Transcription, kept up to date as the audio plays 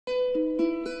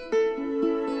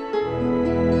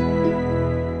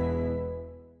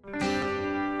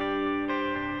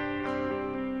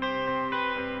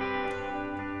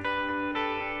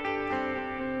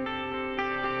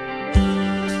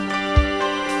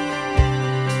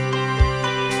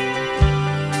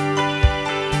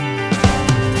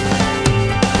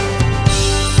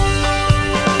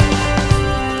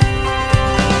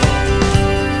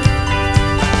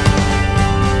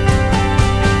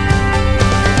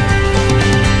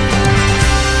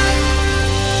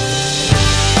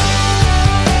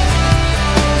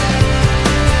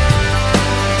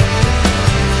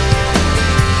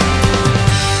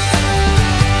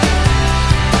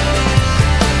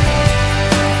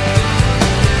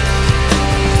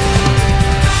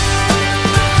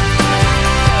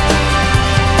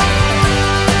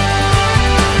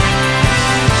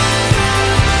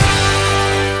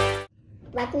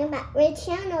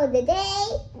today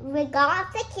we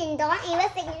got the Kindle and we're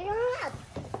figuring it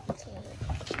out.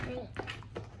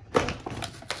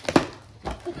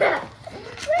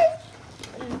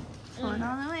 Pull it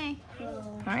all the way.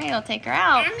 All right, we'll take her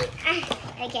out.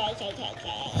 Okay.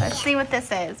 Let's see what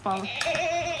this is. Well,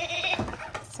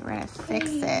 so we're gonna fix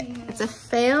it. It's a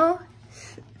fail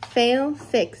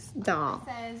fix doll.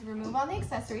 It says remove all the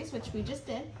accessories, which we just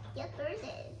did. Yep, there it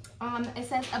is. It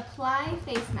says apply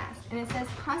face mask, and it says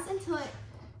press until it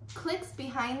clicks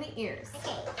behind the ears.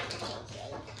 Okay.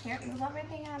 Here, move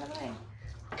everything out of the way.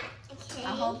 Okay.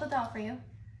 I'll hold the doll for you.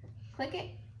 Click it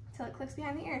till it clicks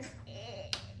behind the ears.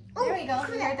 Oh, There we go.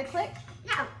 You heard the click?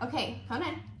 No. Okay, hold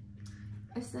on.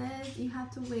 It says you have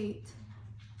to wait.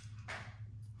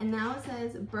 And now it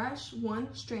says brush one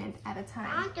strand at a time.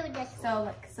 I'll do this. So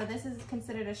look, so this is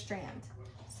considered a strand.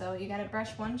 So you gotta brush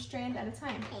one strand at a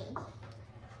time. Okay.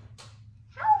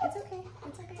 It's okay.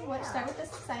 It's okay. Well, start with this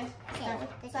side. Start with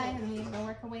the side, and then you can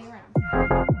work your way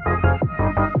around.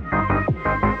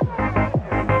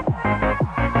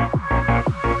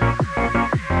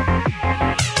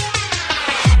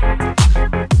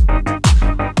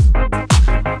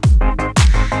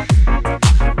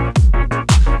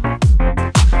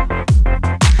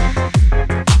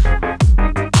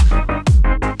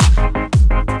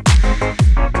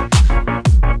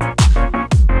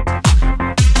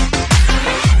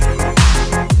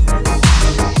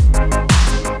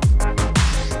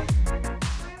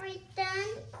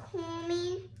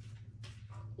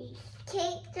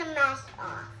 Take the mask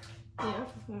off. Yeah,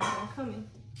 I'm coming.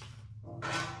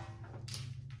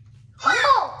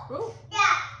 Oh!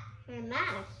 Yeah! Her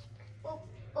mask. Oh,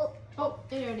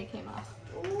 it already came off.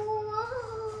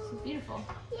 Whoa. It's beautiful.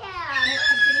 Yeah.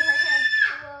 Continue her hair.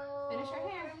 Whoa. Finish her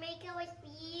hair. Her makeup was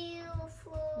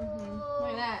beautiful. Look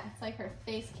at that. It's like her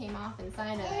face came off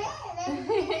inside of it.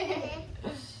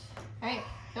 All right,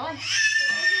 go on.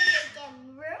 Get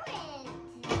ruined.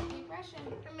 Keep brushing.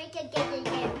 Her makeup get ruined.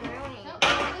 Nope, do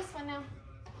this one now.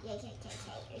 Okay.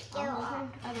 I'll hold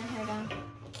her other hair down.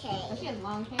 Okay. Oh, she has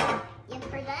long hair. Yep,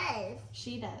 her does.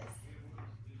 She does.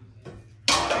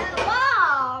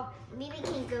 Wow! Maybe we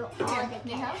can go all Here, together.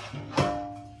 need help?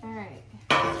 All right.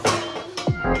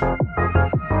 She's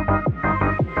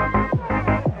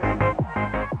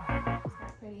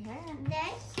got pretty hair.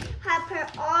 Next, have her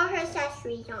all her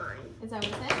accessories on. Is that what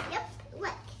it says? Yep,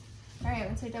 look. All right,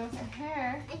 once you're done with her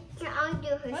hair, I'll do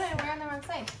her. what? We're on the wrong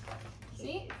side.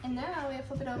 See? And now we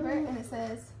flip it over, and it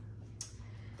says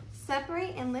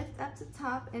separate and lift up to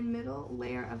top and middle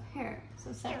layer of hair.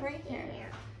 So separate hair.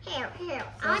 Hair.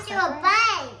 So I'll do a separate.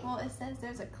 bun. Well, it says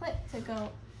there's a clip to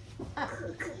go up.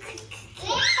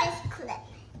 This clip.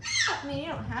 I mean, you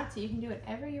don't have to. You can do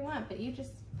whatever you want, but you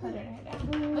just put her hair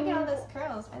down. Look at all those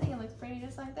curls. I think it looks pretty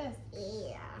just like this.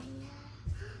 Yeah.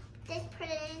 Just put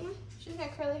it in. She's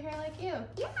got curly hair like you.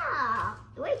 Yeah.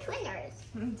 We're twinners.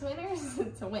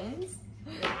 Twinners? Twins?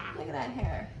 Yeah. Look at that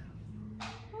hair.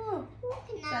 Ooh,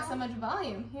 got so much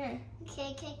volume. Here.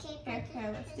 Okay. Here,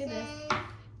 let's do this.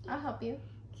 I'll help you.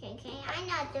 Okay. I know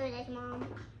how to do this, Mom.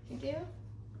 You do?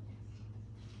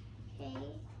 Okay.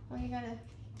 Well, you gotta,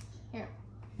 here.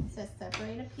 It says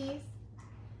separate a piece.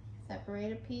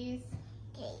 Separate a piece.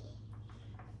 Okay.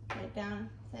 Put it down.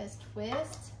 It says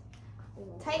twist.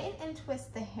 Tighten and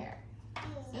twist the hair.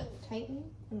 So tighten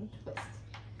and twist.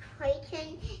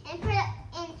 Tighten and put it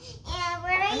in. And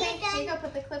where are Okay, you here you done? go.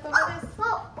 Put the clip over this.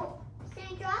 Oh. Can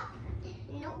I drop?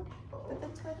 Nope. Put the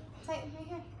twist. Tighten right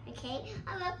here. Okay. I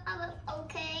will.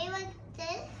 Okay. Like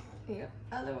this. Here you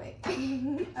go. Other way.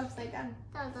 Upside down.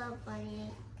 That's so funny.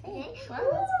 Okay. Wow,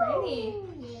 that's pretty.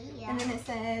 Yeah. And then it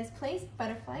says place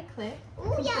butterfly clip.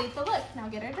 Ooh, Complete the look. Now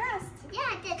get her dressed. Yeah,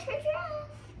 that's her dress.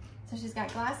 So she's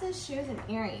got glasses, shoes, and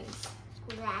earrings.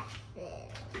 Glasses.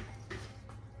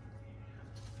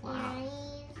 Wow.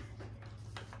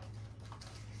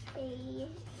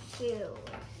 Earrings. Shoes.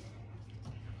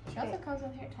 She also comes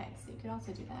with hair ties, so you could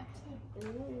also do that too.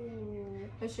 Ooh.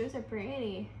 Her shoes are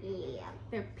pretty. Yeah.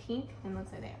 They're pink and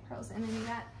looks like they have pearls. And then you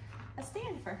got a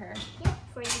stand for her. Yep,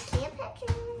 for the camp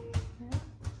picture. Yeah.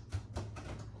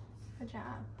 Good job.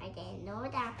 I didn't know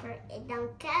that for it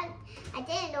don't count. I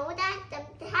didn't know that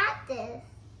to have this.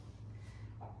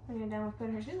 When you're done with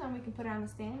putting her shoes on, we can put her on the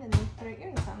stand and then put her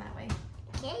earrings on that way.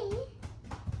 Okay.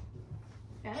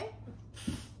 Got it?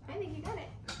 I think you got it.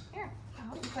 Here, I'll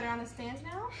help you put her on the stands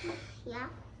now. Yeah.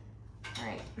 All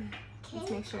right. Let's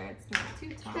Okay. make sure it's not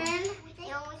too tall. Then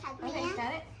you always have Okay,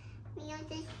 got it? me on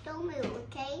this don't move,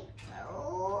 okay?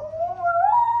 Oh.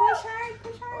 Push hard,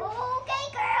 push hard. Okay,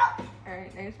 girl. All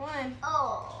right, there's one.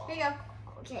 Oh. Here you go.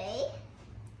 Okay.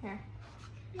 Here.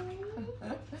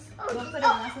 We'll put her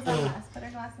glasses on last. Put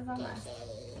her glasses on last.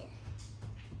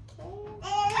 Okay.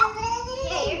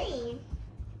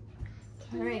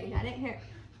 All right, got it. Here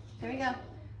we go.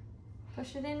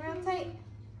 Push it in real tight.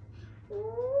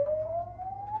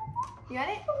 You got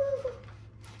it?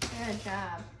 Good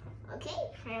job. Okay.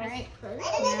 All right. Now,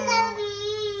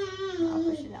 I'll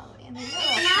push it all the way in. There you go.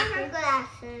 now her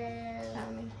glasses. Let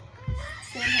me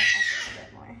stand her up a little bit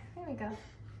more. There we go.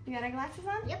 You got our glasses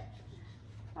on? Yep.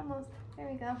 Almost. There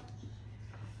we go.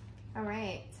 All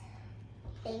right.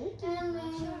 Thank you.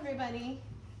 Show everybody.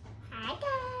 Hi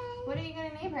guys. What are you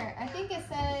gonna name her? I think it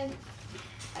said,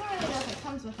 I don't really know if it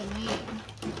comes with a name,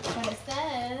 but it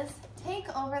says, take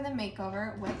over the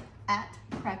makeover with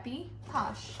 @Preppy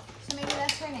Posh. So maybe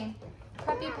that's her name.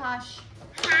 Preppy Posh.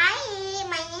 Hi,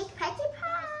 my name's Pretty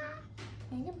Pie.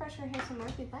 You can brush her hair some more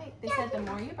if you'd like. They said the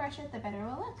more you brush it, the better it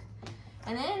will look.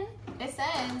 And then it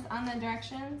says on the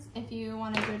directions, if you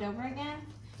want to do it over again,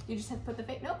 you just have to put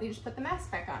the you just put the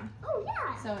mask back on. Oh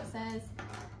yeah. So it says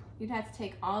you'd have to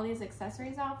take all these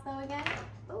accessories off though again,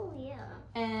 Oh yeah.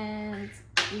 and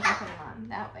you can put them on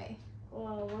that way.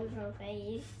 Whoa, what's her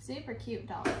face? Super cute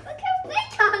doll. Look her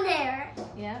face on there.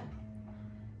 Yep.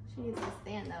 She needs to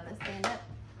stand though, to stand up.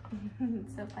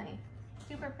 It's so funny.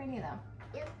 Super pretty though.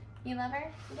 Yep. You love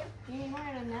her? Yep. You need more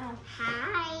of them now.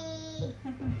 Hi.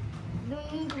 All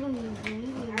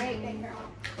right, good girl.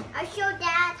 I'll show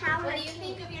Dad how What do you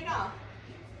think of your doll?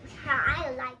 how I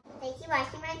like. Thank you for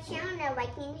watching my channel.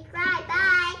 Like and subscribe.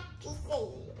 Bye.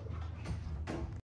 Peace.